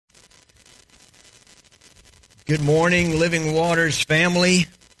Good morning, Living Waters family.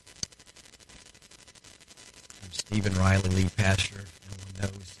 I'm Stephen Riley, lead pastor.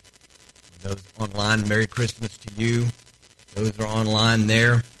 Everyone knows. Those online, Merry Christmas to you. Those are online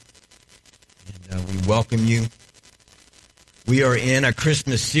there. And we welcome you. We are in a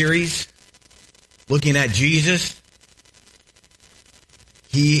Christmas series looking at Jesus.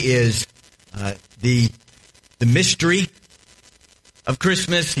 He is the mystery of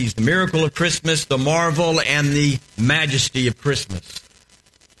Christmas. He's the miracle of Christmas, the marvel and the majesty of Christmas.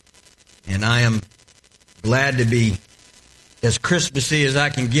 And I am glad to be as Christmassy as I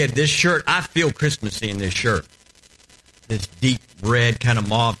can get. This shirt, I feel Christmassy in this shirt. This deep red kind of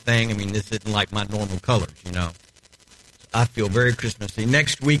mauve thing. I mean, this isn't like my normal colors, you know. I feel very Christmassy.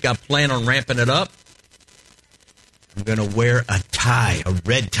 Next week, I plan on ramping it up. I'm going to wear a tie, a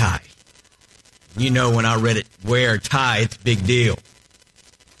red tie. You know, when I wear a tie, it's a big deal.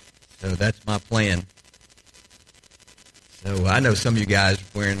 So that's my plan. So I know some of you guys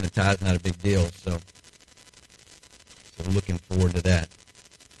wearing the tie is not a big deal. So looking forward to that.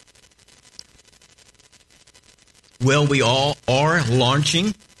 Well, we all are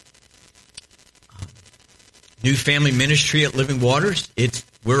launching new family ministry at Living Waters.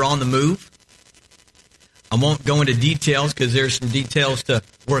 We're on the move. I won't go into details because there's some details to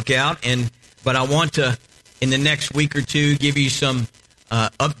work out, but I want to, in the next week or two, give you some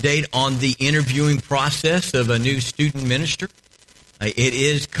update on the interviewing process of a new student minister. It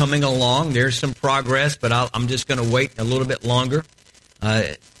is coming along. There's some progress, but I'm just going to wait a little bit longer,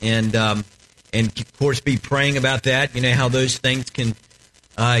 and of course be praying about that. You know how those things can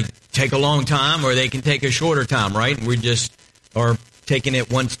take a long time, or they can take a shorter time, right? And we just are taking it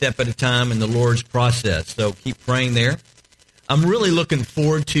one step at a time in the Lord's process. So keep praying there. I'm really looking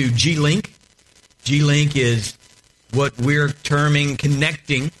forward to G-Link. G-Link is what we're terming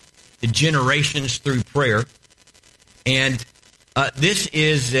connecting the generations through prayer. And this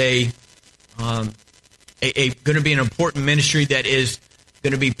is going to be an important ministry that is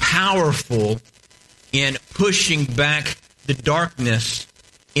going to be powerful in pushing back the darkness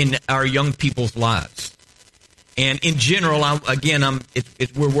in our young people's lives. And in general,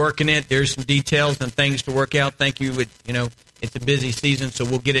 we're working it. There's some details and things to work out. Thank you. It's a busy season, so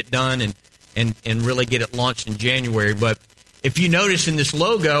we'll get it done and really get it launched in January. But if you notice in this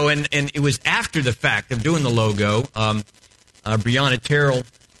logo, and it was after the fact of doing the logo, Brianna Terrell,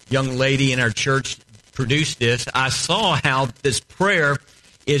 young lady in our church, produced this. I saw how this prayer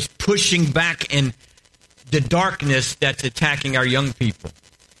is pushing back in the darkness that's attacking our young people.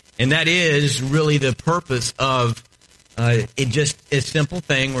 And that is really the purpose of it. Just a simple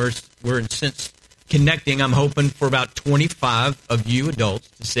thing. We're in sense connecting. I'm hoping for about 25 of you adults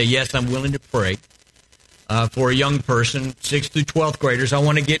to say, yes, I'm willing to pray for a young person, 6th through 12th graders. I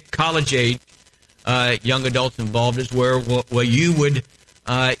want to get college-age young adults involved as well. You would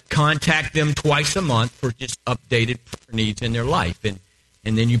contact them twice a month for just updated needs in their life. And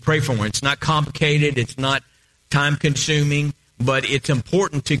then you pray for them. It's not complicated. It's not time-consuming. But it's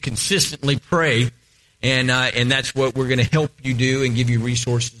important to consistently pray, and that's what we're going to help you do and give you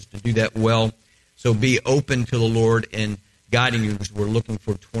resources to do that well. So be open to the Lord and guiding you, because we're looking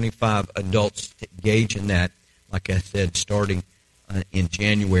for 25 adults to engage in that, like I said, starting in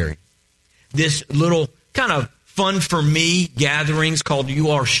January. This little kind of fun for me gatherings called You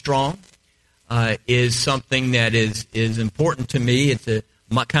Are Strong is something that is important to me. It's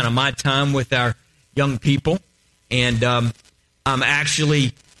my time with our young people, and I'm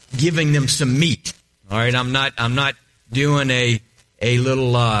actually giving them some meat. All right, I'm not doing a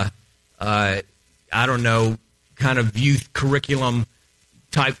little kind of youth curriculum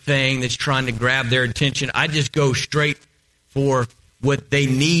type thing that's trying to grab their attention. I just go straight for what they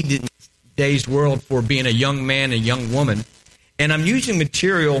need in today's world for being a young man, a young woman. And I'm using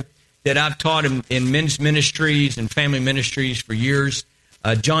material that I've taught in men's ministries and family ministries for years.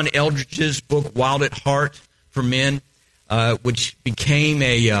 John Eldridge's book, Wild at Heart for Men, which became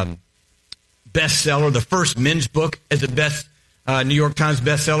a bestseller, the first men's book as a New York Times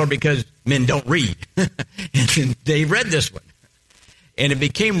bestseller, because men don't read. And they read this one. And it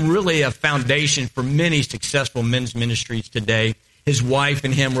became really a foundation for many successful men's ministries today. His wife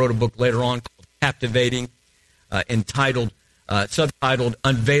and him wrote a book later on called Captivating, subtitled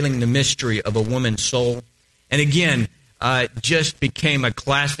Unveiling the Mystery of a Woman's Soul. And again, just became a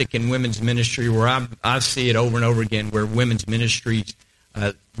classic in women's ministry, where I see it over and over again, where women's ministries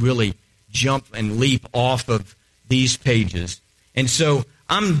really jump and leap off of these pages. And so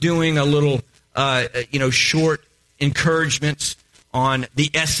I'm doing a little, short encouragements on the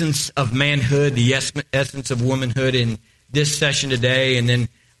essence of manhood, the essence of womanhood in this session today, and then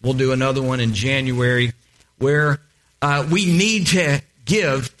we'll do another one in January. where we need to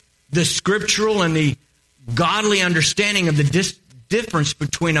give the scriptural and the godly understanding of the difference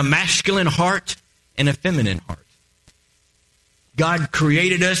between a masculine heart and a feminine heart. God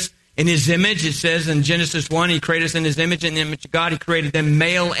created us in His image. It says in Genesis 1, He created us in His image. In the image of God, He created them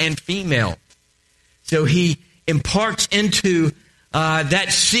male and female. So He imparts into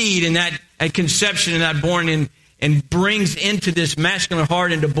that seed and that conception and that born and brings into this masculine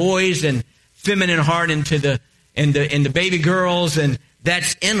heart into boys and feminine heart into the baby girls, and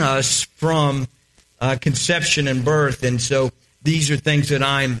that's in us from conception and birth. And so these are things that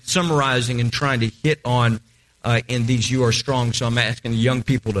I'm summarizing and trying to hit on in these You Are Strong. So I'm asking the young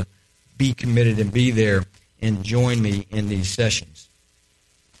people to be committed and be there and join me in these sessions.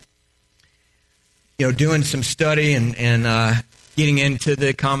 You know, doing some study and getting into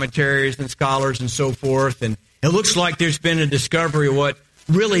the commentaries and scholars and so forth. And it looks like there's been a discovery of what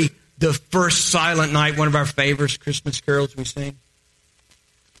really the first Silent Night, one of our favorites, Christmas carols we sing,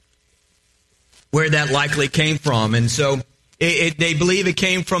 where that likely came from. And so they believe it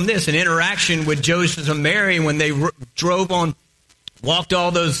came from this, an interaction with Joseph and Mary when they walked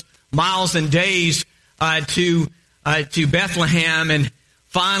all those miles and days to Bethlehem, and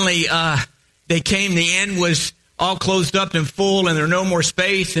finally they came. The end was all closed up and full, and there no more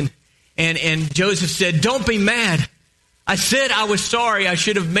space. And Joseph said, "Don't be mad. I said I was sorry. I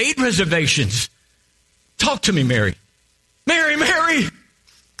should have made reservations. Talk to me, Mary. Mary,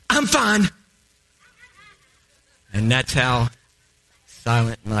 I'm fine." And that's how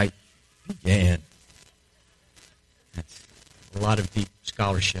Silent Night began. That's a lot of deep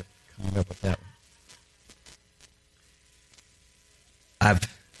scholarship coming up with that one.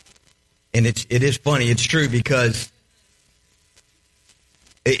 And it is funny. It's true because,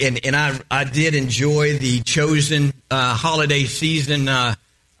 and I did enjoy the Chosen holiday season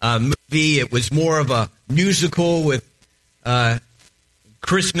movie. It was more of a musical with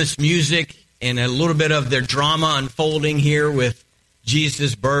Christmas music and a little bit of their drama unfolding here with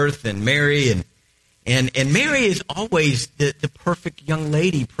Jesus' birth and Mary. And Mary is always the perfect young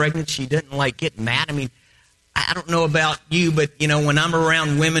lady, pregnant. She doesn't get mad. I mean, I don't know about you, but, you know, when I'm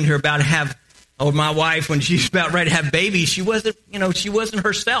around women who are about to have, or my wife, when she's about ready to have babies, she wasn't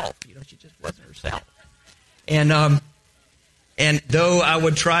herself. You know, she just wasn't herself. And though I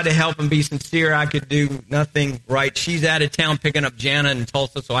would try to help and be sincere, I could do nothing right. She's out of town picking up Jana in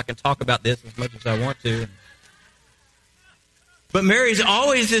Tulsa, so I can talk about this as much as I want to. But Mary's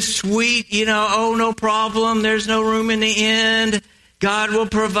always this sweet, oh, no problem. There's no room in the end. God will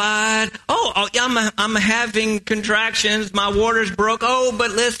provide. Oh, I'm having contractions. My water's broke. Oh,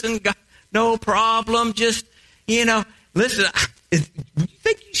 but listen, God, no problem. Just, listen, you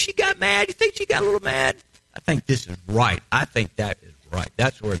think she got mad? You think she got a little mad? I think this is right. I think that is right.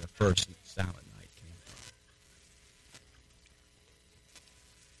 That's where the first Silent Night came from.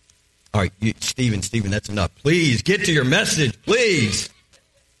 All right, Stephen, that's enough. Please, get to your message, please.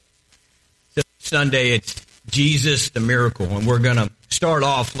 So Sunday, it's Jesus, the miracle, and we're going to start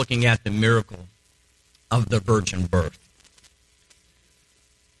off looking at the miracle of the virgin birth.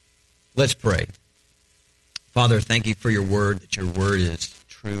 Let's pray. Father, thank you for your word, that your word is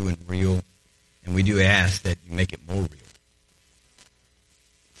true and real, and we do ask that you make it more real.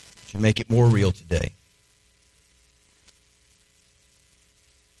 That you make it more real today.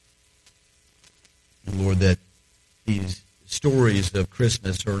 And Lord, that these stories of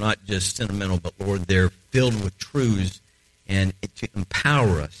Christmas are not just sentimental, but Lord, they're filled with truths and to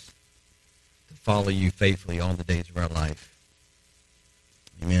empower us to follow you faithfully all the days of our life.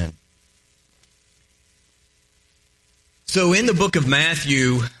 Amen. So in the book of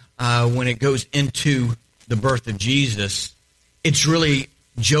Matthew, when it goes into the birth of Jesus, it's really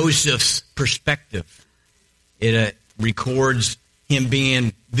Joseph's perspective. It records him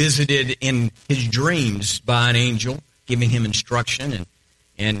being visited in his dreams by an angel, giving him instruction,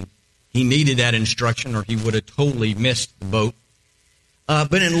 and he needed that instruction or he would have totally missed the boat.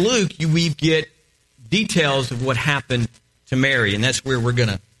 But in Luke, we get details of what happened to Mary, and that's where we're going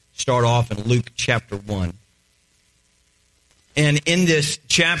to start off in Luke chapter 1. And in this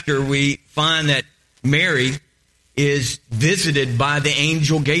chapter, we find that Mary is visited by the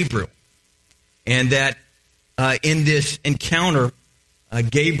angel Gabriel, and that in this encounter,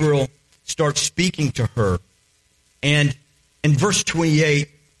 Gabriel starts speaking to her. And in verse 28,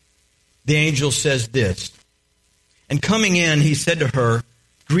 the angel says this, "And coming in, he said to her,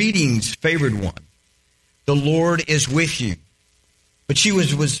 'Greetings, favored one, the Lord is with you.' But she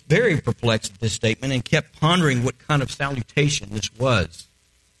was very perplexed at this statement and kept pondering what kind of salutation this was.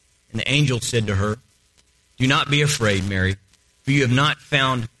 And the angel said to her, 'Do not be afraid, Mary, for you have not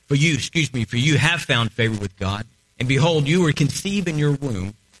found For you have found favor with God. And behold, you will conceive in your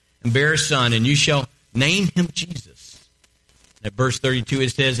womb and bear a son, and you shall name him Jesus. At verse 32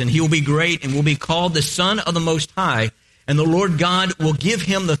 it says, and he will be great and will be called the Son of the Most High, and the Lord God will give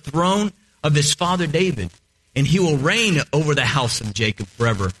him the throne of his father David, and he will reign over the house of Jacob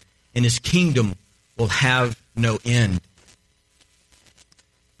forever, and his kingdom will have no end.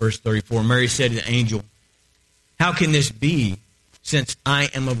 Verse 34, Mary said to the angel, how can this be, since I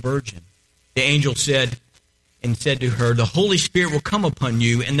am a virgin? The angel said to her, the Holy Spirit will come upon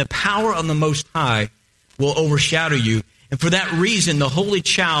you, and the power of the Most High will overshadow you. And for that reason, the holy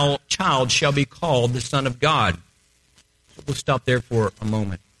child shall be called the Son of God. So we'll stop there for a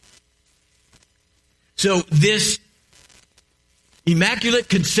moment. So this immaculate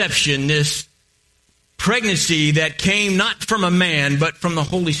conception, this pregnancy that came not from a man, but from the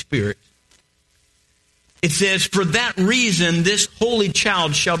Holy Spirit, it says, for that reason, this holy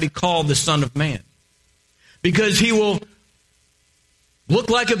child shall be called the Son of Man. Because he will look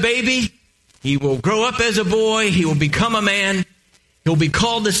like a baby, he will grow up as a boy, he will become a man, he'll be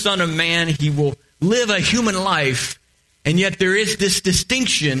called the Son of Man, he will live a human life, and yet there is this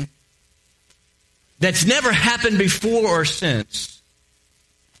distinction that's never happened before or since.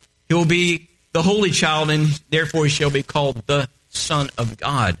 He will be the holy child, and therefore he shall be called the Son of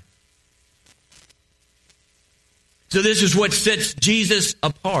God. So this is what sets Jesus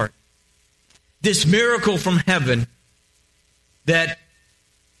apart. This miracle from heaven that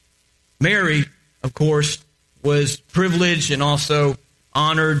Mary, of course, was privileged and also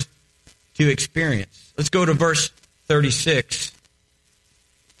honored to experience. Let's go to verse 36.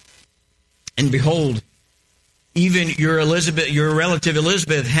 And behold, even your relative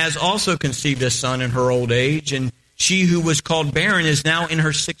Elizabeth has also conceived a son in her old age, and she who was called barren is now in her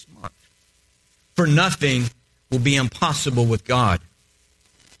 6th month. For nothing will be impossible with God.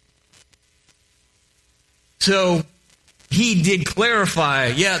 So he did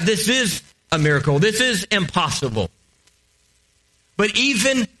clarify, this is a miracle. This is impossible. But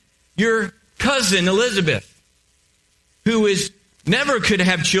even your cousin Elizabeth, who never could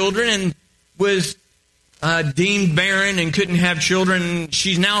have children and was deemed barren and couldn't have children,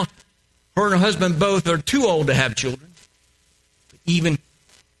 she's now, her and her husband both are too old to have children. But even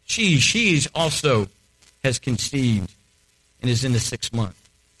she's also has conceived and is in the 6th month.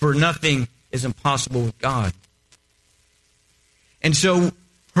 For nothing is impossible with God. And so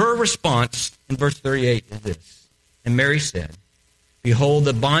her response in verse 38 is this. And Mary said, behold,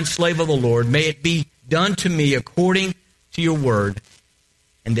 the bondslave of the Lord, may it be done to me according to your word.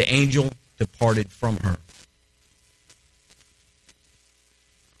 And the angel departed from her.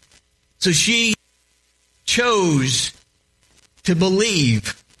 So she chose to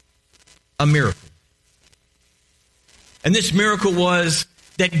believe a miracle. And this miracle was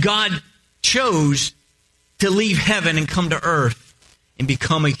that God chose to leave heaven and come to earth and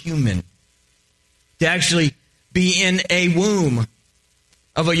become a human. To actually be in a womb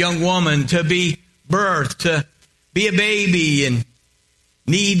of a young woman, to be birthed, to be a baby and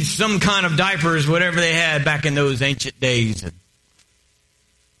need some kind of diapers, whatever they had back in those ancient days, and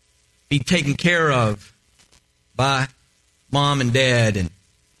be taken care of by mom and dad. And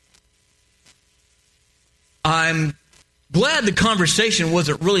I'm glad the conversation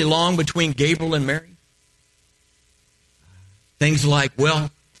wasn't really long between Gabriel and Mary. Things like, well,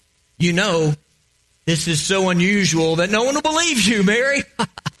 this is so unusual that no one will believe you, Mary.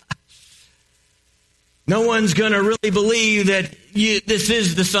 No one's going to really believe that this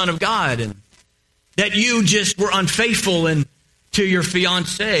is the Son of God, and that you just were unfaithful to your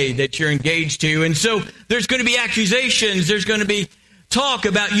fiancé that you're engaged to. And so there's going to be accusations. There's going to be talk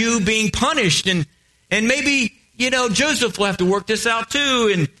about you being punished. And maybe, Joseph will have to work this out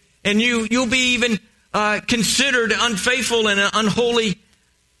too. And you'll be even considered unfaithful and an unholy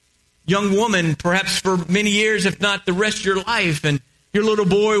young woman, perhaps for many years, if not the rest of your life. And your little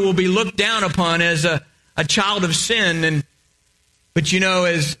boy will be looked down upon as a child of sin. But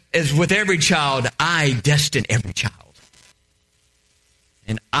as with every child, I destine every child.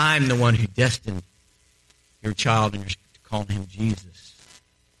 And I'm the one who destined your child, and you're calling him Jesus.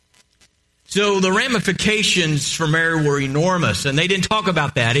 So the ramifications for Mary were enormous, and they didn't talk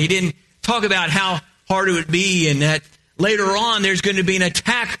about that. He didn't talk about how hard it would be, and that later on there's going to be an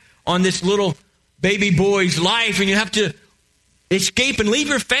attack on this little baby boy's life, and you have to escape and leave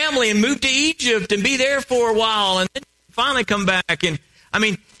your family and move to Egypt and be there for a while, and then finally come back. And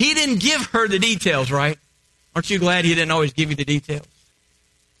he didn't give her the details, right? Aren't you glad he didn't always give you the details?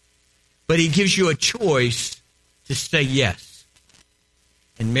 But he gives you a choice to say yes.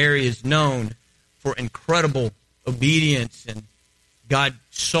 And Mary is known for incredible obedience, and God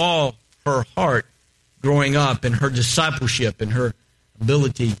saw her heart growing up and her discipleship and her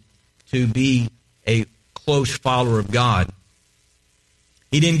ability to be a close follower of God.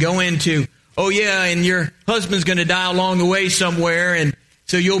 He didn't go into, oh yeah, and your husband's going to die along the way somewhere, and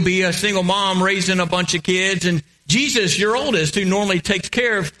so you'll be a single mom raising a bunch of kids, and Jesus, your oldest, who normally takes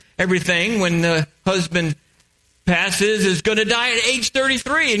care of everything when the husband passes, is going to die at age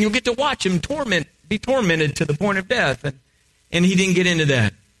 33, and you'll get to watch him be tormented to the point of death. And he didn't get into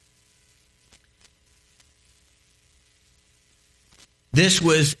that. This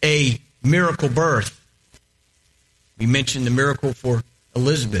was a miracle birth. We mentioned the miracle for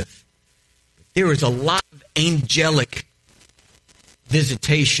Elizabeth. There was a lot of angelic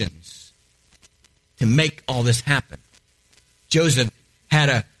visitations to make all this happen. Joseph had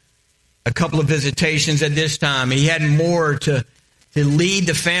a couple of visitations at this time. He had more to lead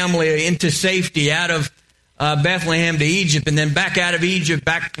the family into safety out of Bethlehem to Egypt, and then back out of Egypt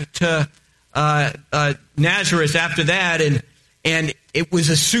back to Nazareth after that. And it was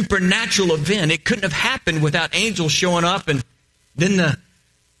a supernatural event. It couldn't have happened without angels showing up. And then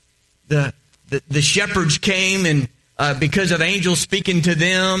the shepherds came, and because of angels speaking to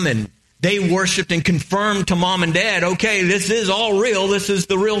them, and they worshiped and confirmed to mom and dad, okay, this is all real. This is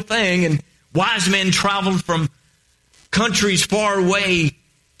the real thing. And wise men traveled from countries far away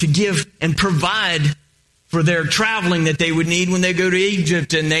to give and provide for their traveling that they would need when they go to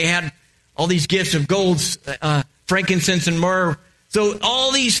Egypt. And they had all these gifts of gold, frankincense, and myrrh. So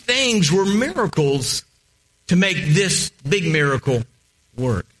all these things were miracles to make this big miracle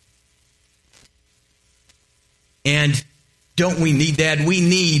work. And don't we need that? We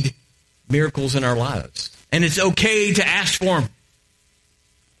need miracles in our lives. And it's okay to ask for them.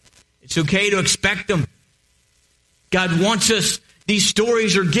 It's okay to expect them. God wants us, these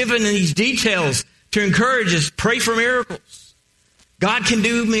stories are given in these details to encourage us. Pray for miracles. God can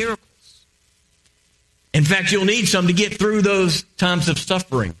do miracles. In fact, you'll need some to get through those times of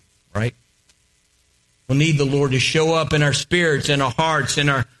suffering, right? We'll need the Lord to show up in our spirits, in our hearts, in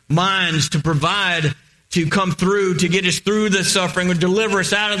our minds, to provide, to come through, to get us through the suffering, or deliver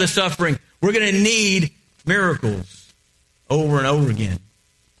us out of the suffering. We're going to need miracles over and over again.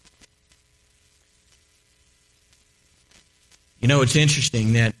 You know, it's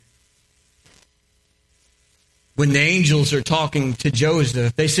interesting that when the angels are talking to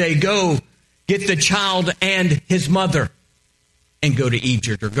Joseph, they say, go get the child and his mother and go to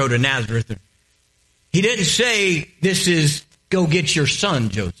Egypt or go to Nazareth. He didn't say, this is, go get your son,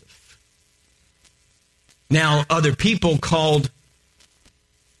 Joseph. Now, other people called,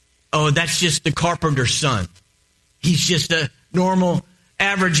 oh, that's just the carpenter's son. He's just a normal,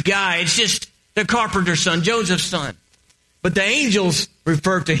 average guy. It's just the carpenter's son, Joseph's son. But the angels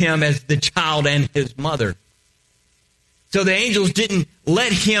refer to him as the child and his mother. So the angels didn't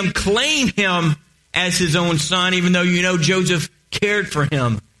let him claim him as his own son, even though you know Joseph cared for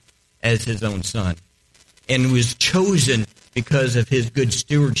him as his own son and was chosen because of his good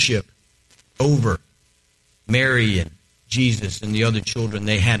stewardship over Mary and Jesus and the other children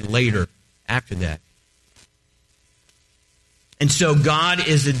they had later after that. And so God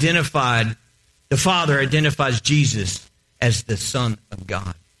is identified, the Father identifies Jesus as the Son of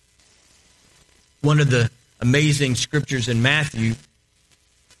God. One of the amazing scriptures in Matthew,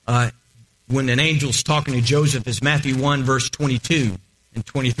 when an angel's talking to Joseph, is Matthew 1, verse 22 and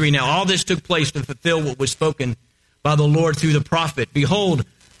 23. Now, all this took place to fulfill what was spoken by the Lord through the prophet. Behold,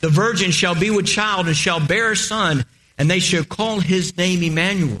 the virgin shall be with child and shall bear a son, and they shall call his name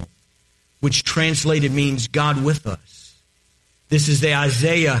Emmanuel, which translated means God with us. This is the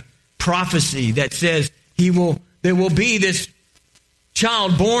Isaiah prophecy that says there will be this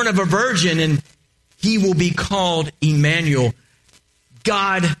child born of a virgin, and he will be called Emmanuel,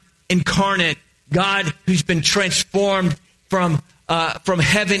 God incarnate, God who's been transformed from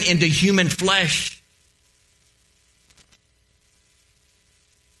heaven into human flesh.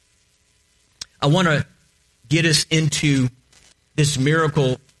 I want to get us into this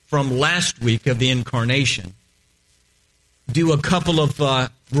miracle from last week of the incarnation. Do a couple of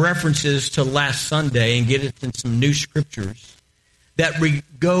references to last Sunday and get us in some new scriptures that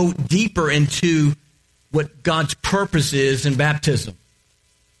go deeper into what God's purpose is in baptism.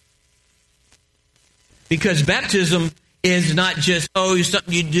 Because baptism is not just, it's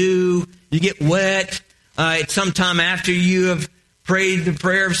something you do, you get wet, it's sometime after you have prayed the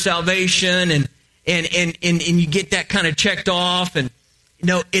prayer of salvation and you get that kind of checked off. And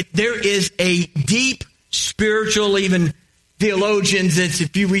there is a deep spiritual, even theologians,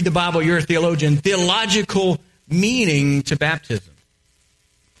 if you read the Bible, you're a theologian, theological meaning to baptism.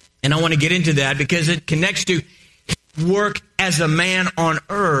 And I want to get into that because it connects to work as a man on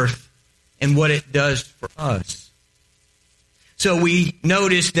earth and what it does for us. So we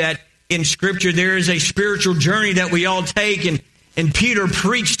notice that in Scripture there is a spiritual journey that we all take, and Peter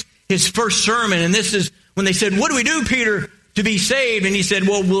preached his first sermon, and this is when they said, "What do we do, Peter, to be saved?" And he said,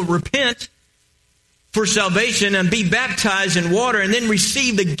 "Well, we'll repent for salvation and be baptized in water and then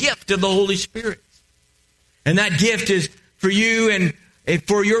receive the gift of the Holy Spirit." And that gift is for you and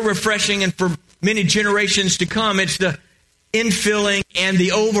for your refreshing and for many generations to come. It's the infilling and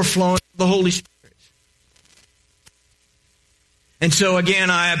the overflowing of the Holy Spirit. And so again,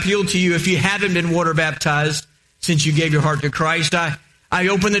 I appeal to you, if you haven't been water baptized since you gave your heart to Christ, I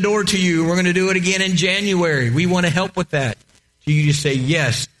open the door to you. We're going to do it again in January. We want to help with that. So you just say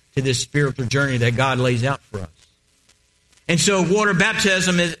yes to this spiritual journey that God lays out for us. And so water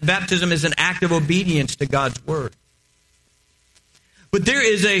baptism is an act of obedience to God's word. But there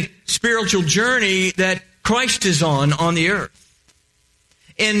is a spiritual journey that Christ is on the earth.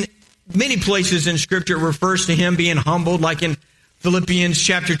 In many places in Scripture, it refers to him being humbled, like in Philippians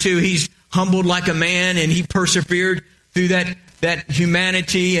chapter 2, he's humbled like a man, and he persevered through that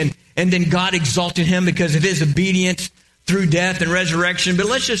humanity, and then God exalted him because of his obedience through death and resurrection. But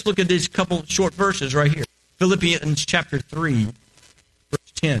let's just look at these couple short verses right here. Philippians chapter 3,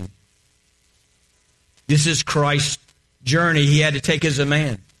 verse 10. This is Christ's journey he had to take as a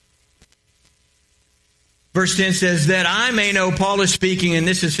man. Verse 10 says, "That I may know," Paul is speaking, and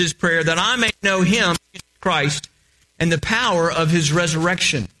this is his prayer, "that I may know him, Christ, and the power of his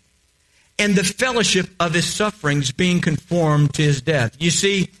resurrection, and the fellowship of his sufferings, being conformed to his death." You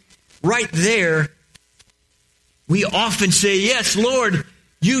see, right there, we often say, "Yes, Lord,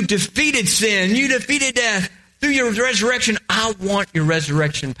 you defeated sin, you defeated death through your resurrection. I want your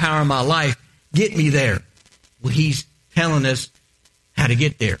resurrection power in my life. Get me there." Well, he's telling us how to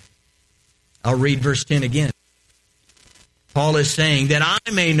get there. I'll read verse 10 again. Paul is saying that I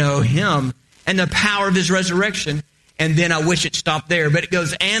may know him and the power of his resurrection. And then I wish it stopped there, but it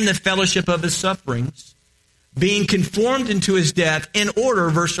goes, "and the fellowship of his sufferings, being conformed into his death, in order,"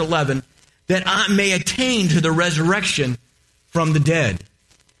 verse 11, "that I may attain to the resurrection from the dead."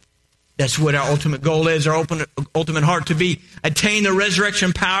 That's what our ultimate goal is, our ultimate heart, to attain the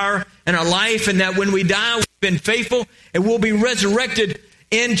resurrection power in our life, and that when we die, we've been faithful, and we'll be resurrected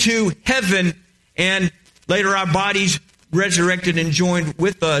into heaven, and later our bodies resurrected and joined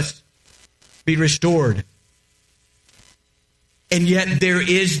with us be restored. And yet there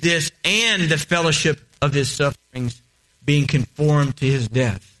is this, and the fellowship of his sufferings, being conformed to his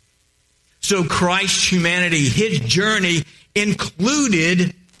death. So Christ's humanity, his journey,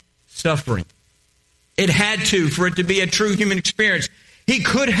 included suffering. It had to, for it to be a true human experience. He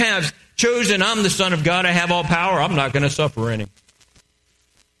could have chosen, "I'm the Son of God, I have all power, I'm not going to suffer any.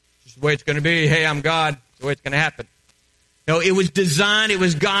 It's the way it's going to be. Hey, I'm God, it's the way it's going to happen." No, it was designed, it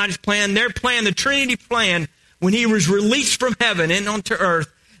was God's plan, their plan, the Trinity plan, when he was released from heaven and onto earth,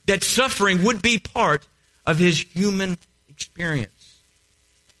 that suffering would be part of his human experience.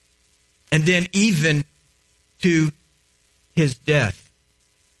 And then even to his death.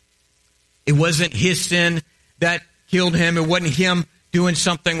 It wasn't his sin that killed him. It wasn't him doing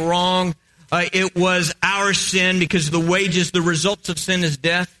something wrong. It was our sin, because the wages, the results of sin is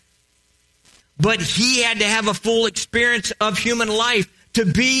death. But he had to have a full experience of human life to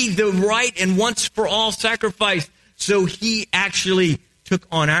be the right and once for all sacrifice. So he actually took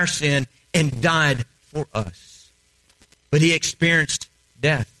on our sin and died for us. But he experienced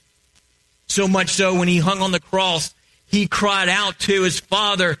death. So much so when he hung on the cross, he cried out to his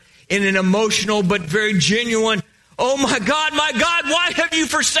Father in an emotional but very genuine, "Oh my God, why have you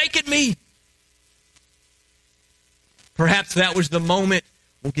forsaken me?" Perhaps that was the moment,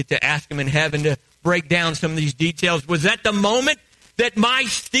 we'll get to ask him in heaven to break down some of these details. Was that the moment that my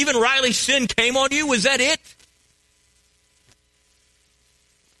Stephen Riley sin came on you? Was that it?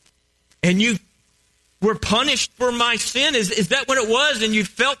 And you were punished for my sin? Is that what it was? And you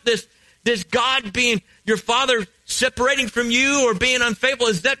felt this God being your Father separating from you or being unfaithful?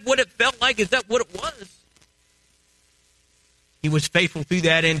 Is that what it felt like? Is that what it was? He was faithful through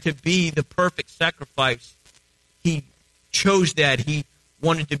that, and to be the perfect sacrifice, he chose that. He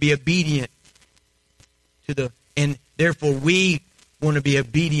wanted to be obedient and therefore we want to be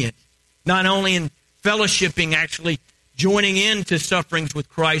obedient, not only in fellowshipping, actually joining into sufferings with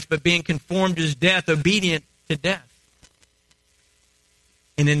Christ, but being conformed to his death, obedient to death.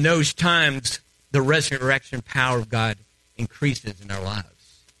 And in those times, the resurrection power of God increases in our lives.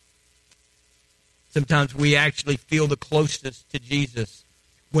 Sometimes we actually feel the closest to Jesus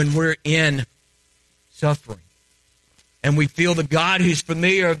when we're in suffering. And we feel the God who's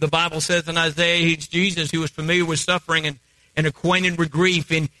familiar. The Bible says in Isaiah, he's Jesus who was familiar with suffering and acquainted with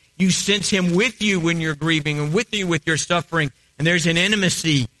grief. And you sense him with you when you're grieving and with you with your suffering. And there's an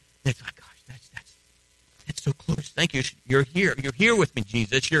intimacy that's like, gosh, that's so close. Thank you. You're here. You're here with me,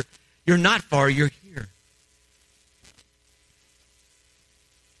 Jesus. You're not far. You're here.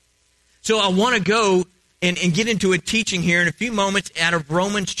 So I want to go and get into a teaching here in a few moments out of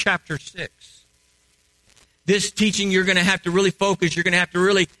Romans chapter 6. This teaching, you're going to have to really focus. You're going to have to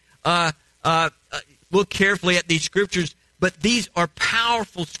really look carefully at these scriptures. But these are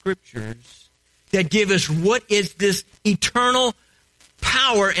powerful scriptures that give us what is this eternal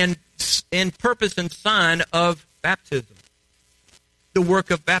power and purpose and sign of baptism. The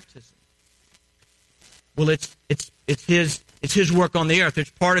work of baptism. Well, it's his work on the earth. It's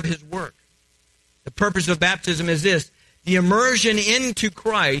part of his work. The purpose of baptism is this. The immersion into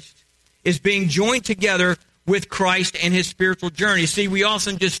Christ is being joined together with Christ and his spiritual journey. See, we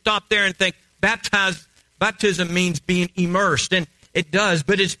often just stop there and think baptism means being immersed, and it does,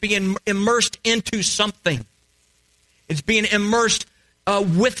 but it's being immersed into something. It's being immersed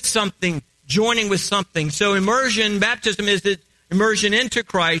with something, joining with something. So baptism is the immersion into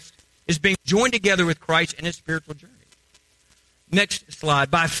Christ, is being joined together with Christ and his spiritual journey. Next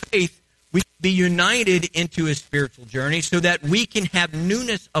slide. By faith, we be united into his spiritual journey so that we can have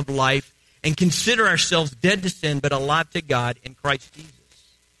newness of life and consider ourselves dead to sin but alive to God in Christ Jesus.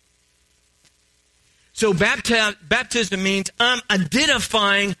 So baptism means I'm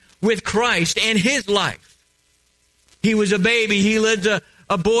identifying with Christ and his life. He was a baby. He lived a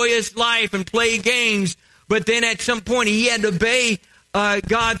boyish life and played games. But then at some point he had to obey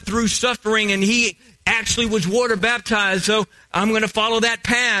God through suffering, and he actually was water baptized. So I'm going to follow that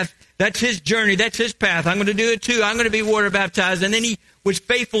path. That's his journey. That's his path. I'm going to do it too. I'm going to be water baptized. And then he was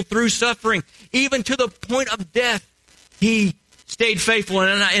faithful through suffering. Even to the point of death, he stayed faithful.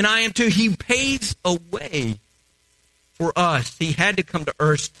 And I am too. He pays a way for us. He had to come to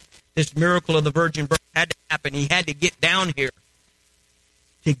earth. This miracle of the virgin birth had to happen. He had to get down here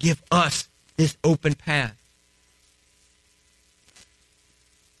to give us this open path.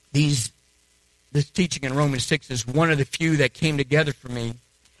 This teaching in Romans 6 is one of the few that came together for me.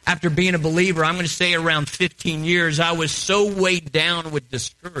 After being a believer, I'm going to say around 15 years, I was so weighed down with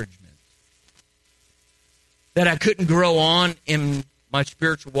discouragement that I couldn't grow on in my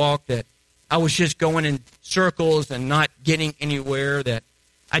spiritual walk, that I was just going in circles and not getting anywhere, that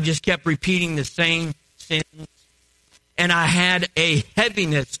I just kept repeating the same sins. And I had a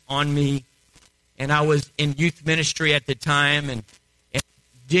heaviness on me, and I was in youth ministry at the time and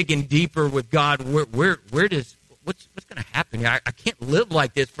digging deeper with God. What's going to happen? I can't live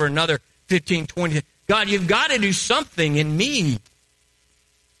like this for another 15, 20. God, you've got to do something in me.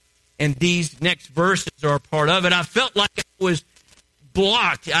 And these next verses are a part of it. I felt like I was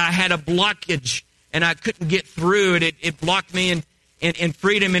blocked. I had a blockage, and I couldn't get through it. It blocked me in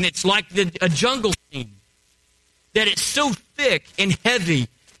freedom, and it's like a jungle scene. That it's so thick and heavy,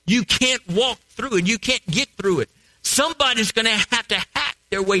 you can't walk through it. You can't get through it. Somebody's going to have to hack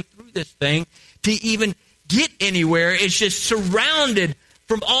their way through this thing to even get anywhere. It's just surrounded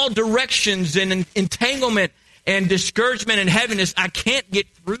from all directions and entanglement and discouragement and heaviness. I can't get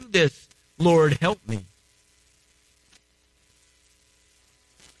through this. Lord, help me.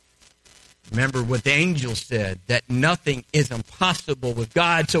 Remember what the angel said, that nothing is impossible with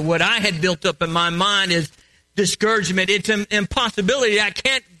God. So what I had built up in my mind is discouragement. It's an impossibility. I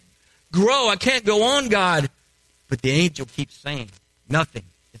can't grow. I can't go on, God. But the angel keeps saying, nothing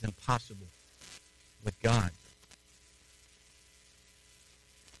is impossible with God.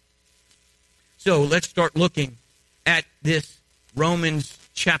 So let's start looking at this Romans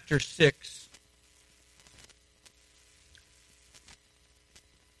chapter 6.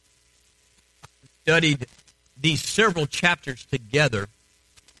 Studied these several chapters together.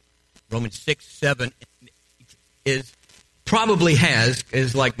 Romans 6, 7 is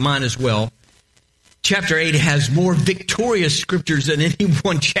like mine as well. Chapter 8 has more victorious scriptures than any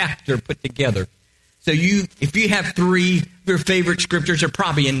one chapter put together. So if you have three of your favorite scriptures, are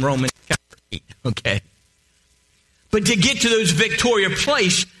probably in Romans chapter 8, okay? But to get to those victorious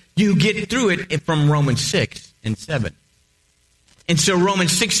place, you get through it from Romans 6 and 7. And so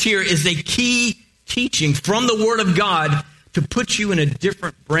Romans 6 here is a key teaching from the Word of God to put you in a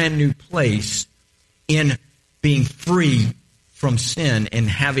different, brand new place in being free from sin and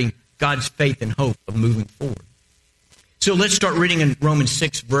having God's faith and hope of moving forward. So let's start reading in Romans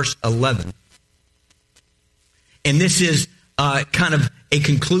 6, verse 11. And this is kind of a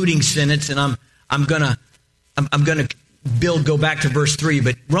concluding sentence, and I'm gonna Bill go back to verse 3,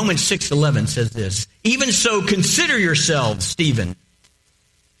 but Romans 6:11 says this. Even so, consider yourselves, Stephen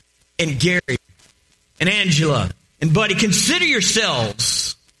and Gary and Angela and Buddy, consider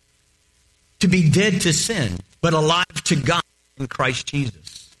yourselves to be dead to sin, but alive to God in Christ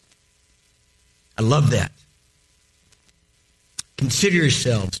Jesus. I love that. Consider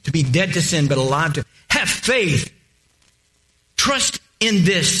yourselves to be dead to sin, but alive to have faith. Trust in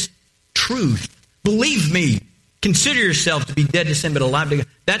this truth. Believe me. Consider yourself to be dead to sin, but alive to God.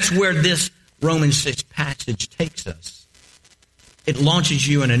 That's where this Romans 6 passage takes us. It launches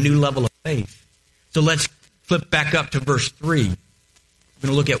you in a new level of faith. So let's flip back up to verse 3. We're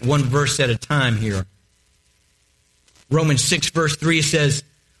going to look at one verse at a time here. Romans 6 verse 3 says,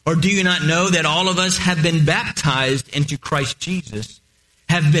 or do you not know that all of us have been baptized into Christ Jesus,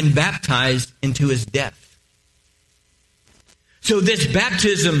 have been baptized into his death? So this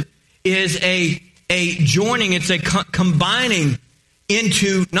baptism is a joining, it's a combining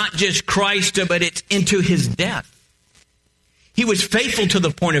into not just Christ, but it's into his death. He was faithful to the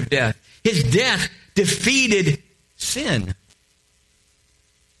point of death. His death defeated sin.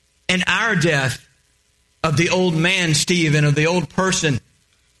 And our death of the old man, Stephen, of the old person,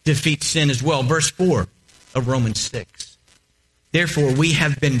 defeats sin as well. Verse 4 of Romans 6. Therefore, we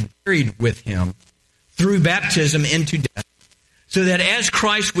have been buried with him through baptism into death, so that as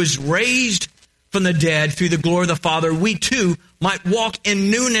Christ was raised from the dead through the glory of the Father, we too might walk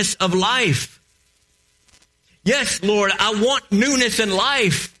in newness of life. Yes, Lord, I want newness in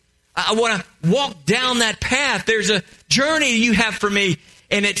life. I want to walk down that path. There's a journey you have for me,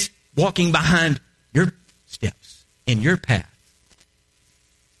 and it's walking behind your steps in your path.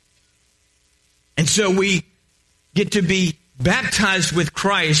 And so we get to be baptized with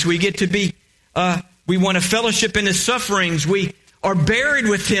Christ. We get to be, we want to fellowship in his sufferings. We are buried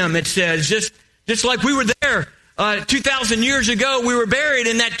with him, it says, just like we were there 2,000 years ago. We were buried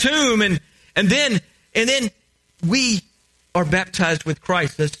in that tomb, and then we are baptized with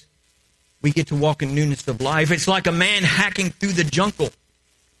Christ. We get to walk in newness of life. It's like a man hacking through the jungle.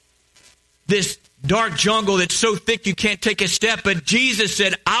 This dark jungle that's so thick you can't take a step. But Jesus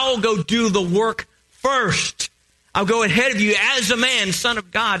said, I'll go do the work first. I'll go ahead of you as a man, Son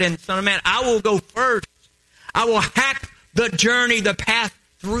of God and Son of Man. I will go first. I will hack the journey, the path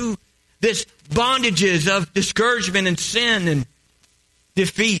through this bondages of discouragement and sin and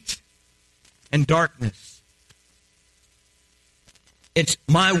defeat and darkness. It's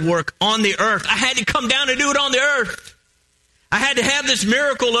my work on the earth. I had to come down and do it on the earth. I had to have this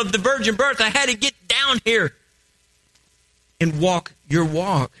miracle of the virgin birth. I had to get down here and walk your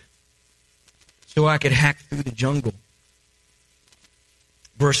walk so I could hack through the jungle.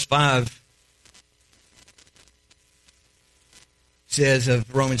 Verse 5 says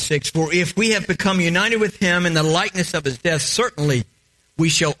of Romans 6, for if we have become united with him in the likeness of his death, certainly we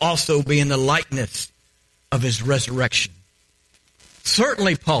shall also be in the likeness of his resurrection.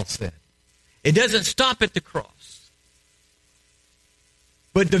 Certainly, Paul said. It doesn't stop at the cross.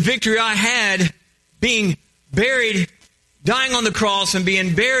 But the victory I had being buried, dying on the cross and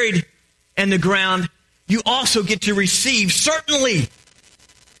being buried in the ground, you also get to receive, certainly,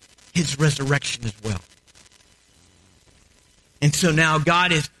 his resurrection as well. And so now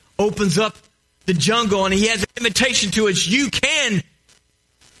God opens up the jungle and he has an invitation to us. You can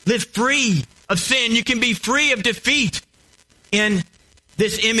live free of sin. You can be free of defeat. In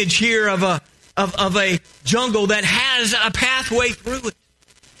this image here of a jungle that has a pathway through it.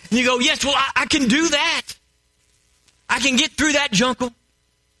 And you go, yes, well, I can do that. I can get through that jungle.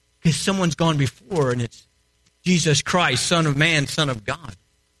 Because someone's gone before, and it's Jesus Christ, Son of Man, Son of God,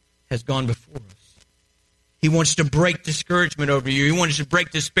 has gone before us. He wants to break discouragement over you. He wants to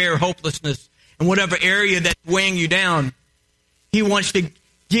break despair, hopelessness, and whatever area that's weighing you down. He wants to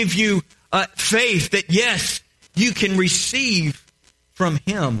give you faith that, yes, you can receive from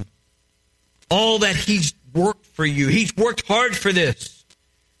him all that he's worked for you. He's worked hard for this.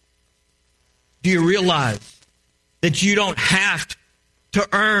 Do you realize that you don't have to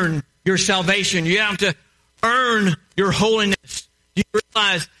earn your salvation? You don't have to earn your holiness. Do you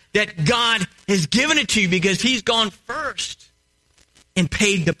realize that God has given it to you because he's gone first and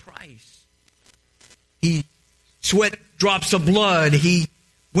paid the price? He sweat drops of blood. He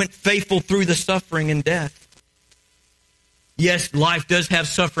went faithful through the suffering and death. Yes, life does have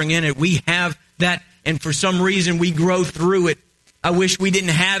suffering in it. We have that, and for some reason we grow through it. I wish we didn't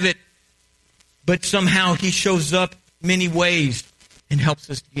have it, but somehow he shows up many ways and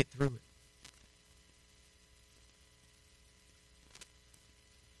helps us to get through it.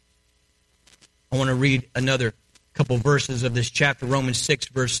 I want to read another couple verses of this chapter, Romans 6,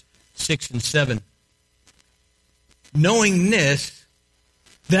 verse 6 and 7. knowing this,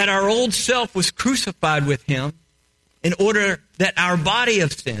 that our old self was crucified with him in order that our body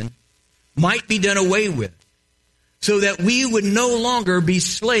of sin might be done away with, so that we would no longer be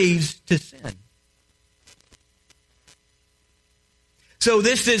slaves to sin. So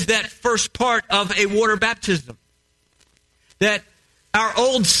this is that first part of a water baptism. That our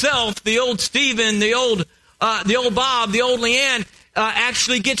old self, the old Stephen, the old Bob, the old Leanne,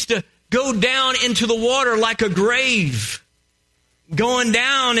 actually gets to go down into the water like a grave. Going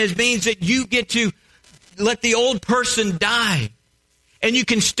down means that you get to let the old person die. And you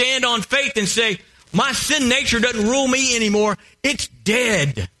can stand on faith and say, my sin nature doesn't rule me anymore. It's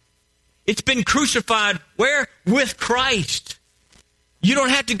dead. It's been crucified. Where? With Christ. You don't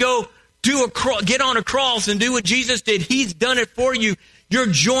have to go get on a cross and do what Jesus did. He's done it for you. You're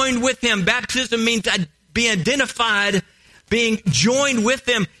joined with him. Baptism means being identified, being joined with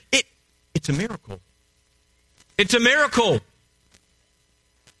him. It's a miracle. It's a miracle.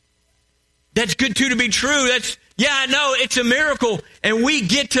 That's good too to be true. I know it's a miracle. And we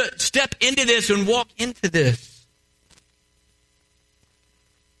get to step into this and walk into this.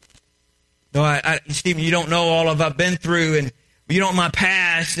 No, Stephen, you don't know all I've been through, and you don't know my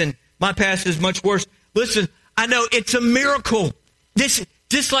past, and my past is much worse. Listen, I know it's a miracle. This,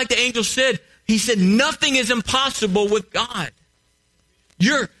 just like the angel said, he said, nothing is impossible with God.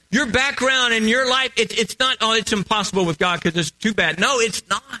 Your background and your life, it's not, it's impossible with God because it's too bad. No, it's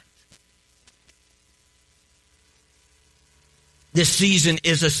not. This season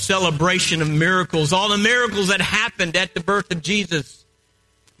is a celebration of miracles. All the miracles that happened at the birth of Jesus.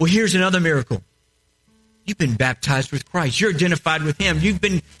 Well, here's another miracle. You've been baptized with Christ. You're identified with him. You've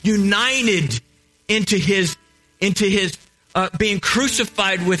been united into his being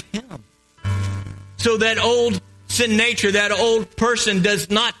crucified with him. So that old sin nature, that old person does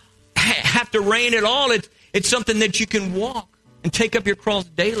not have to reign at all. It's something that you can walk and take up your cross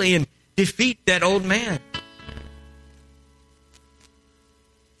daily and defeat that old man.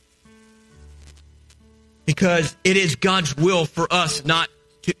 Because it is God's will for us not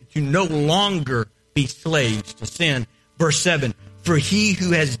to no longer be slaves to sin. Verse 7, for he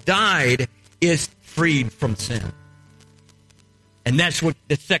who has died is freed from sin. And that's what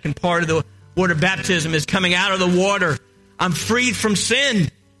the second part of the water baptism is, coming out of the water. I'm freed from sin.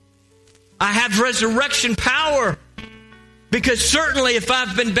 I have resurrection power. Because certainly if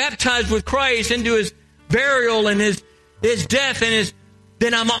I've been baptized with Christ into his burial and his death and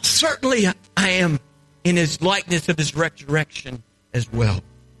then I am in his likeness of his resurrection as well.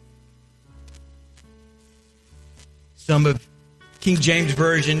 Some of King James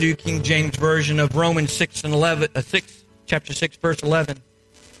Version, New King James Version of Romans 6 and 11, chapter 6, verse 11,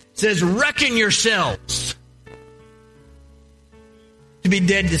 says, reckon yourselves to be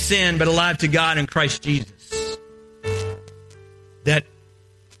dead to sin, but alive to God in Christ Jesus. That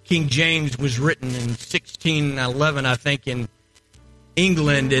King James was written in 1611, I think, in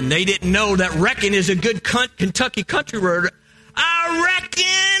England, and they didn't know that reckon is a good Kentucky country word. I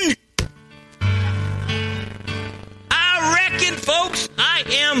reckon, folks, I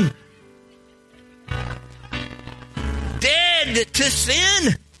am dead to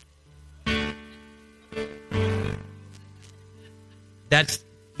sin. That's,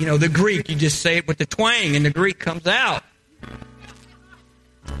 the Greek. You just say it with the twang, and the Greek comes out.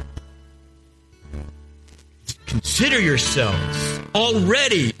 Consider yourselves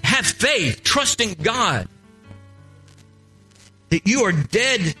already, have faith, trusting God that you are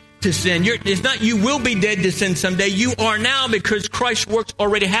dead to sin. It's not you will be dead to sin someday. You are now, because Christ's works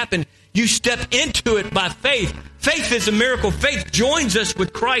already happened. You step into it by faith. Faith is a miracle. Faith joins us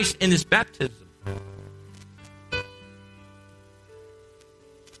with Christ in his baptism.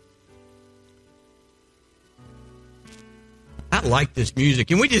 I like this music.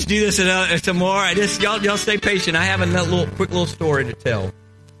 Can we just do this some more? Y'all stay patient. I have a quick little story to tell.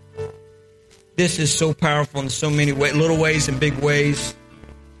 This is so powerful in so many ways, little ways and big ways.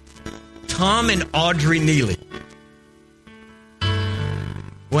 Tom and Audrey Neely.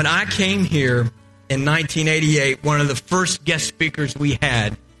 When I came here in 1988, one of the first guest speakers we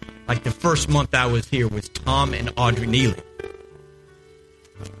had, like the first month I was here, was Tom and Audrey Neely.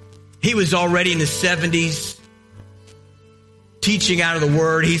 He was already in the 70s. Teaching out of the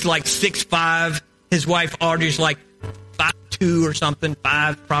Word. He's like 6'5". His wife Audrey's like 5'2" or something,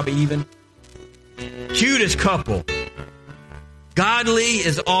 5 probably even. Cutest couple. Godly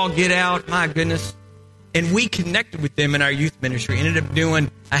as all get out, my goodness. And we connected with them in our youth ministry. Ended up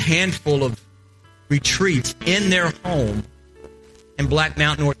doing a handful of retreats in their home in Black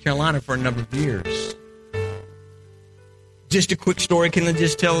Mountain, North Carolina for a number of years. Just a quick story. Can I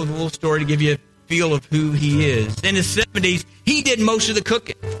just tell a little story to give you a feel of who he is. In his 70s, he did most of the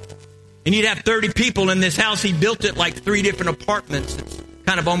cooking. And you'd have 30 people in this house. He built it like 3 different apartments. It's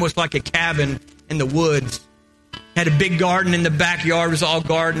kind of almost like a cabin in the woods. Had a big garden in the backyard. It was all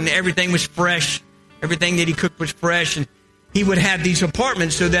garden. Everything was fresh. Everything that he cooked was fresh. And he would have these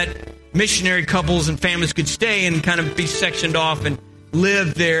apartments so that missionary couples and families could stay and kind of be sectioned off and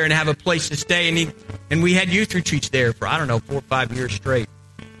live there and have a place to stay. And we had youth retreats there for, 4 or 5 years straight.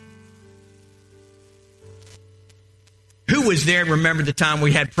 Who was there? Remember the time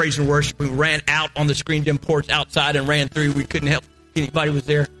we had praise and worship? We ran out on the screen dim porch outside and ran through. We couldn't help. Anybody was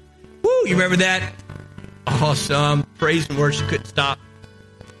there? Woo! You remember that? Awesome. Praise and worship couldn't stop.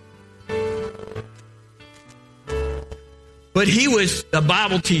 But he was a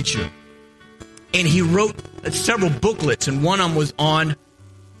Bible teacher. And he wrote several booklets. And one of them was on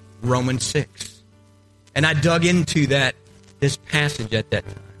Romans 6. And I dug into this passage at that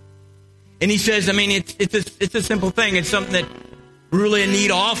time. And he says, it's a simple thing. It's something that really I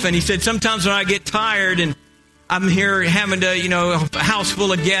need often. He said, sometimes when I get tired and I'm here having to, a house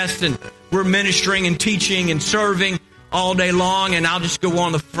full of guests and we're ministering and teaching and serving all day long, and I'll just go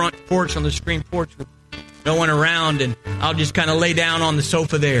on the front porch, on the screen porch with no one around, and I'll just kind of lay down on the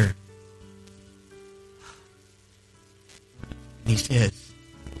sofa there. And he says,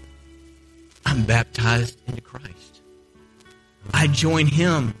 I'm baptized into Christ. I join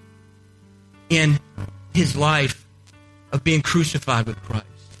him in his life of being crucified with Christ.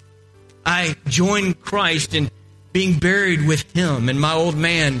 I join Christ in being buried with him and my old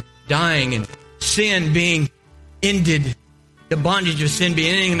man dying and sin being ended, the bondage of sin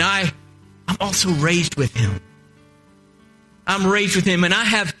being ended, and I'm also raised with him. I'm raised with him, and I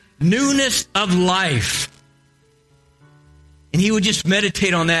have newness of life. And he would just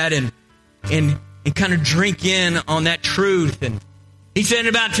meditate on that and kind of drink in on that truth. And he said, in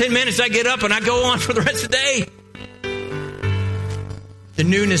about 10 minutes, I get up and I go on for the rest of the day. The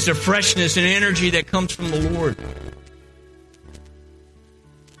newness, the freshness, and energy that comes from the Lord.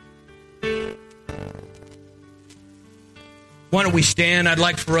 Why don't we stand? I'd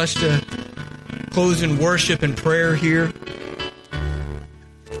like for us to close in worship and prayer here.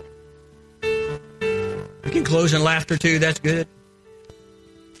 We can close in laughter too. That's good.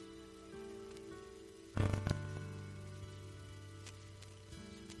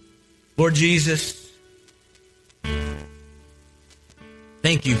 Lord Jesus,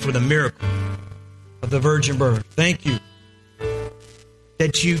 thank you for the miracle of the virgin birth. Thank you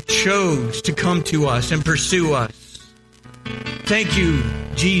that you chose to come to us and pursue us. Thank you,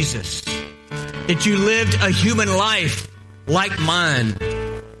 Jesus, that you lived a human life like mine,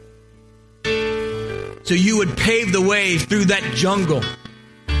 so you would pave the way through that jungle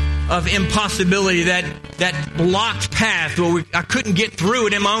of impossibility, that blocked path where I couldn't get through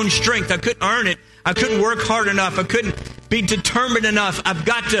it in my own strength. I couldn't earn it. I couldn't work hard enough. I couldn't be determined enough. I've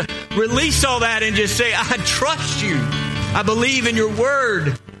got to release all that and just say, I trust you. I believe in your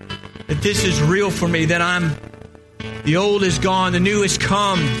word that this is real for me, that the old is gone, the new has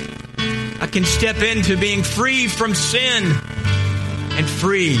come. I can step into being free from sin and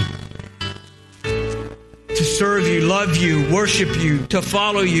free to serve you, love you, worship you, to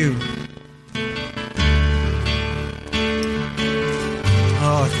follow you.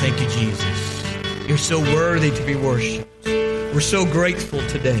 Oh, thank you, Jesus. You're so worthy to be worshiped. We're so grateful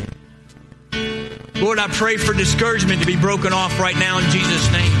today. Lord, I pray for discouragement to be broken off right now in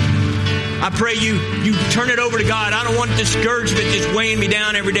Jesus' name. I pray you turn it over to God. I don't want discouragement just weighing me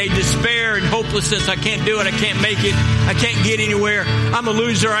down every day. Despair and hopelessness. I can't do it. I can't make it. I can't get anywhere. I'm a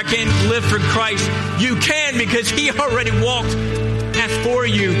loser. I can't live for Christ. You can, because he already walked path for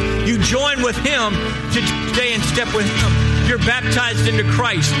you. You join with him to stay in step with him. You're baptized into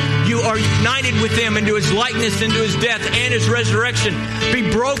Christ. You are united with him into his likeness, into his death and his resurrection. Be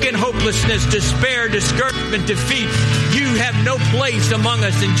broken, hopelessness, despair, discouragement, defeat. You have no place among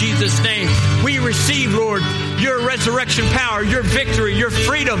us in Jesus' name. We receive, Lord, your resurrection power, your victory, your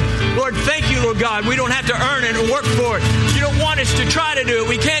freedom. Lord, thank you, Lord God. We don't have to earn it and work for it. You don't want us to try to do it.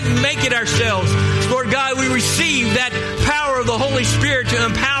 We can't make it ourselves. Lord God, we receive that power of the Holy Spirit to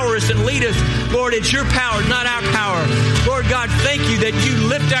empower us and lead us. Lord, it's your power, not our power. Lord God, thank you that you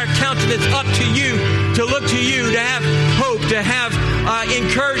lift our countenance up to you, to look to you, to have hope, to have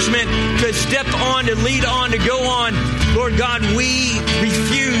encouragement, to step on, to lead on, to go on. Lord God, we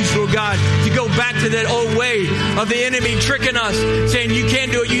refuse, Lord God, to go back to that old way of the enemy tricking us, saying you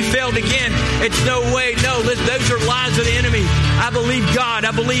can't do it, you failed again. It's no way. No, those are lies of the enemy. I believe God.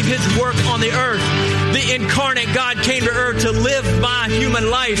 I believe his work on the earth. The incarnate God came to earth to live my human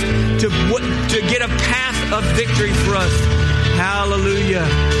life, to get a path of victory for us. Hallelujah.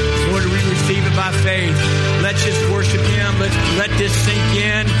 Lord, we receive it by faith. Let's just worship Him. Let's let this sink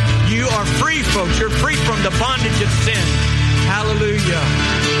in. You are free, folks. You're free from the bondage of sin. Hallelujah.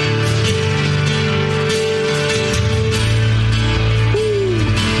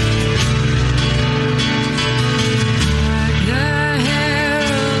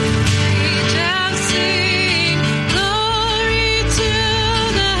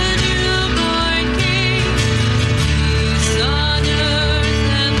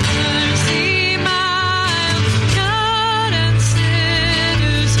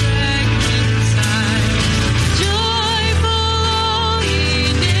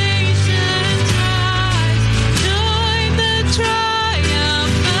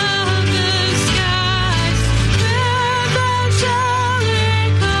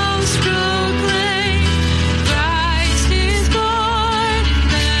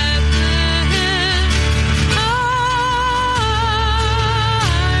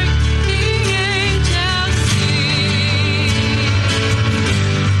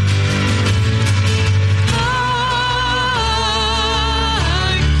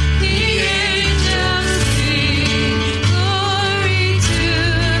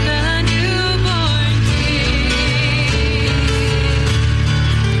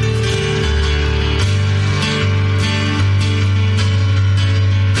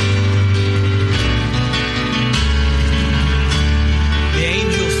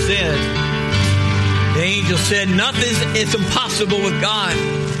 Said nothing is impossible with God.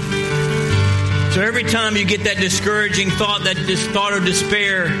 So every time you get that discouraging thought, that thought of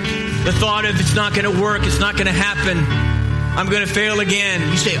despair, the thought of it's not going to work, it's not going to happen, I'm going to fail again,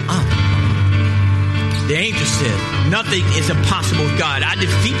 you say, the angel said, nothing is impossible with God. I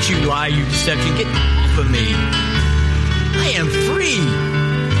defeat you, lie, you deception. Get off of me. I am free.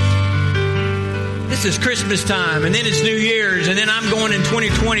 This is Christmas time, and then it's New Year's, and then I'm going in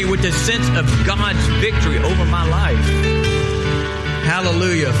 2020 with the sense of God's victory over my life.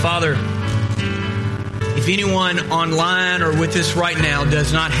 Hallelujah. Father, if anyone online or with us right now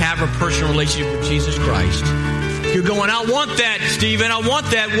does not have a personal relationship with Jesus Christ, you're going, I want that, Stephen. I want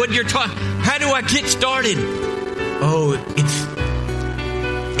that. What you're talking, how do I get started? Oh,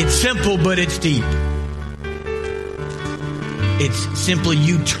 it's simple, but it's deep. It's simply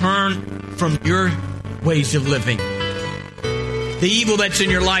you turn from your ways of living, the evil that's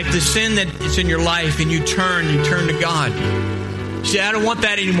in your life, the sin that is in your life, and you turn to God. You say, I don't want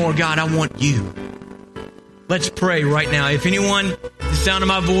that anymore, God. I want you. Let's pray right now. If anyone, the sound of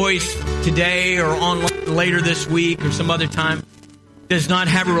my voice today or online later this week or some other time, does not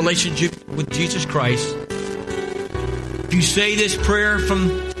have a relationship with Jesus Christ, if you say this prayer from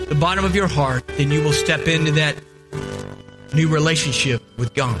the bottom of your heart, then you will step into that new relationship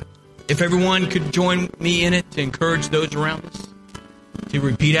with God. If everyone could join me in it to encourage those around us to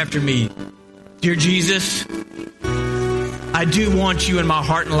repeat after me. Dear Jesus, I do want you in my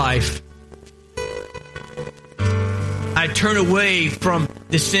heart and life. I turn away from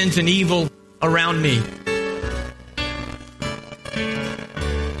the sins and evil around me.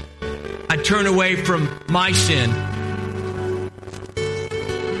 I turn away from my sin.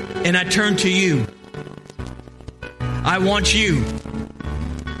 And I turn to you. I want you.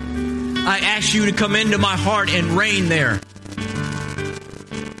 I ask you to come into my heart and reign there.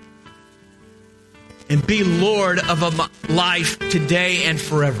 And be Lord of my life today and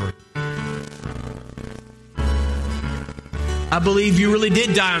forever. I believe you really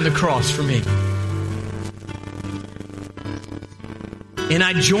did die on the cross for me. And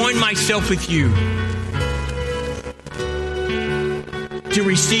I join myself with you to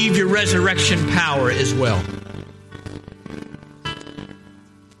receive your resurrection power as well.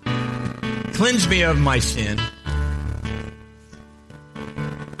 Cleanse me of my sin.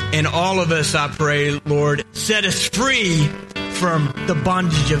 And all of us, I pray, Lord, set us free from the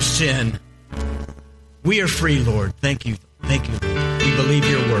bondage of sin. We are free, Lord. Thank you. Thank you. We believe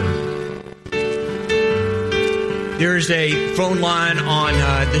your word. There's a phone line on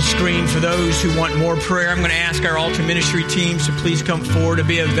the screen for those who want more prayer. I'm going to ask our altar ministry teams to please come forward to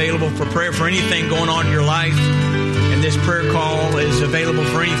be available for prayer for anything going on in your life. And this prayer call is available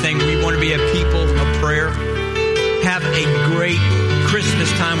for anything. We want to be a people of prayer. Have a great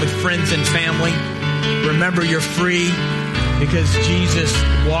Christmas time with friends and family. Remember, you're free because Jesus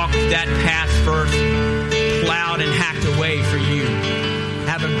walked that path first, plowed and hacked away for you.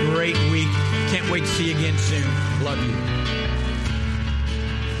 Have a great week. Can't wait to see you again soon. Love you.